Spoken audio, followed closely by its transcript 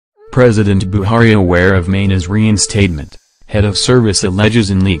President Buhari aware of Maina's reinstatement, head of service alleges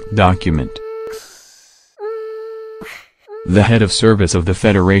in leaked document. The head of service of the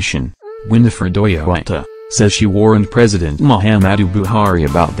Federation, Winifred Oyo-Ita, says she warned President Muhammadu Buhari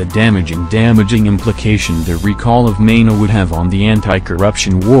about the damaging implication the recall of Maina would have on the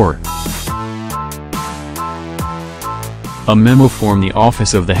anti-corruption war. A memo from the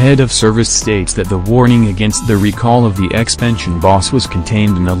office of the head of service states that the warning against the recall of the ex-pension boss was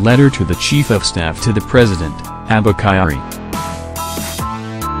contained in a letter to the Chief of Staff to the President, Buhari.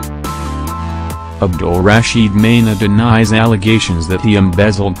 Abdul Rashid Maina denies allegations that he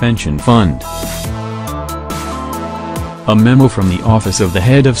embezzled pension fund. A memo from the office of the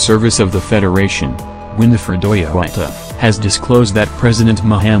head of service of the Federation, Winifred Oyo-Ita, has disclosed that President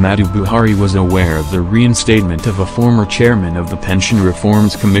Muhammadu Buhari was aware of the reinstatement of a former chairman of the Pension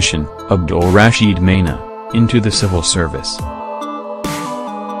Reforms Commission, Abdul Rashid Maina, into the civil service.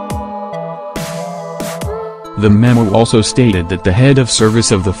 The memo also stated that the head of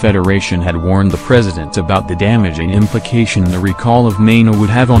service of the Federation had warned the president about the damaging implication the recall of Maina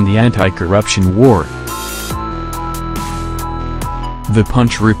would have on the anti-corruption war. The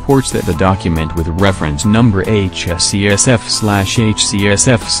Punch reports that the document with reference number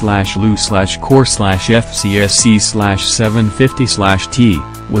HSCSF/HCSF/LU/Core/FCSC/750/T,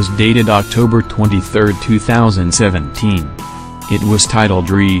 was dated October 23, 2017. It was titled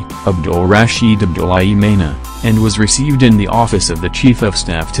Re. Abdul Rashid Abdullahi Maina, and was received in the office of the Chief of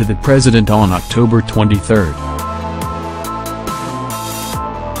Staff to the President on October 23.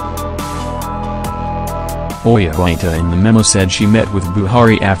 Oyo-Ita in the memo said she met with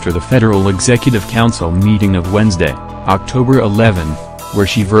Buhari after the Federal Executive Council meeting of Wednesday, October 11, where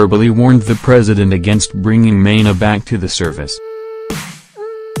she verbally warned the president against bringing Maina back to the service.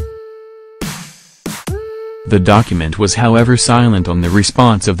 The document was however silent on the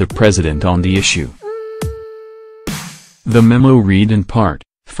response of the president on the issue. The memo read in part,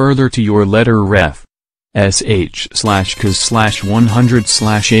 "Further to your letter Ref.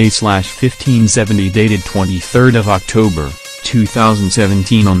 sh/cos/100/a/1570 dated 23rd of October,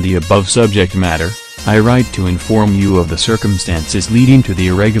 2017 on the above subject matter, I write to inform you of the circumstances leading to the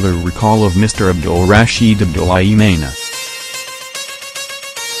irregular recall of Mr. Abdul Rashid Abdullahi Maina.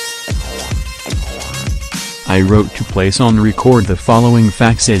 I wrote to place on record the following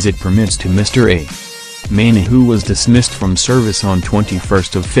facts as it permits to Mr. A. Maina, who was dismissed from service on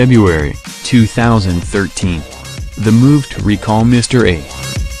 21st of February, 2013. The move to recall Mr. A.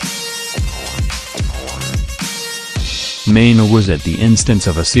 Maina was at the instance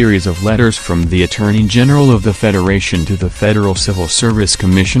of a series of letters from the Attorney General of the Federation to the Federal Civil Service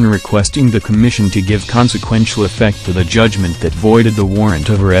Commission requesting the Commission to give consequential effect to the judgment that voided the warrant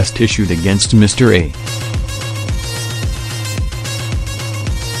of arrest issued against Mr. A.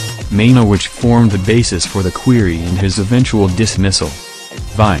 Maina, which formed the basis for the query and his eventual dismissal.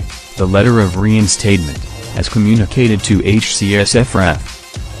 Vi. The letter of reinstatement, as communicated to HCSF Ref.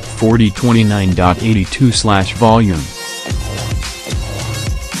 4029.82/Vol.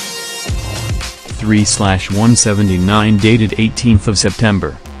 3/179 dated 18th of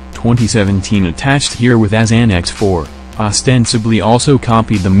September, 2017 attached herewith as Annex 4, ostensibly also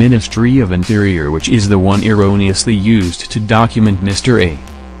copied the Ministry of Interior, which is the one erroneously used to document Mr. A.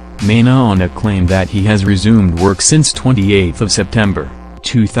 Maina on a claim that he has resumed work since 28th of September,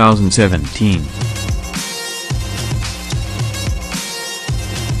 2017.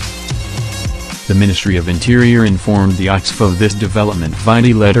 The Ministry of Interior informed the OXF of this development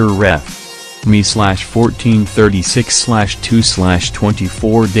via letter Ref.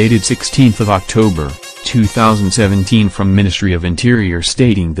 Me/1436/2/24 dated 16th of October, 2017 from Ministry of Interior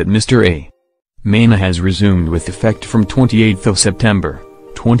stating that Mr. A. Maina has resumed with effect from 28th of September,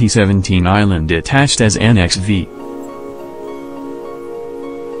 2017 island attached as Annex V.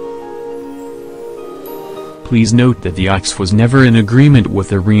 Please note that the OXF was never in agreement with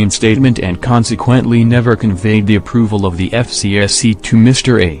the reinstatement and consequently never conveyed the approval of the FCSC to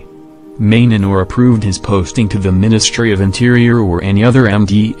Mr. A. Maina nor approved his posting to the Ministry of Interior or any other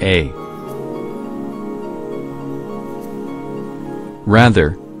MDA.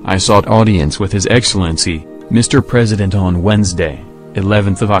 Rather, I sought audience with His Excellency, Mr. President on Wednesday,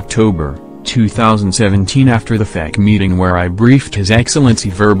 11th of October, 2017 after the FEC meeting where I briefed His Excellency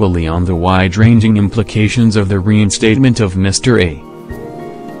verbally on the wide-ranging implications of the reinstatement of Mr. A.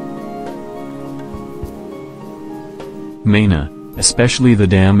 Maina, especially the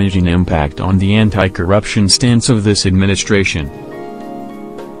damaging impact on the anti-corruption stance of this administration.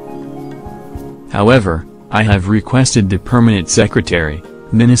 However, I have requested the Permanent Secretary,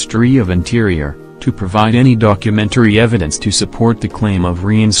 Ministry of Interior, to provide any documentary evidence to support the claim of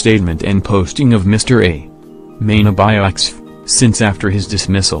reinstatement and posting of Mr. A. Maina by OXF, since after his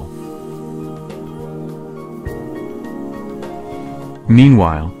dismissal.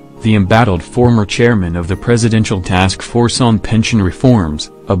 Meanwhile, the embattled former chairman of the Presidential Task Force on Pension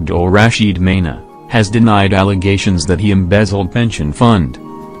Reforms, Abdul Rashid Maina, has denied allegations that he embezzled pension fund.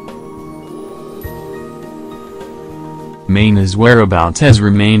 Maina's whereabouts has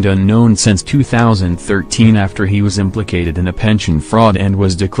remained unknown since 2013 after he was implicated in a pension fraud and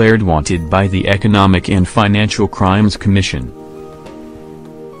was declared wanted by the Economic and Financial Crimes Commission.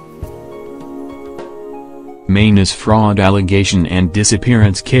 Maina's fraud allegation and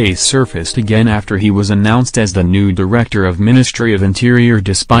disappearance case surfaced again after he was announced as the new Director of Ministry of Interior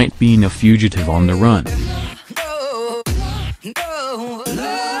despite being a fugitive on the run.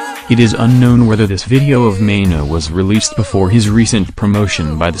 It is unknown whether this video of Maina was released before his recent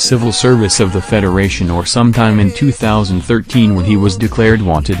promotion by the Civil Service of the Federation or sometime in 2013 when he was declared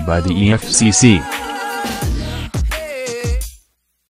wanted by the EFCC.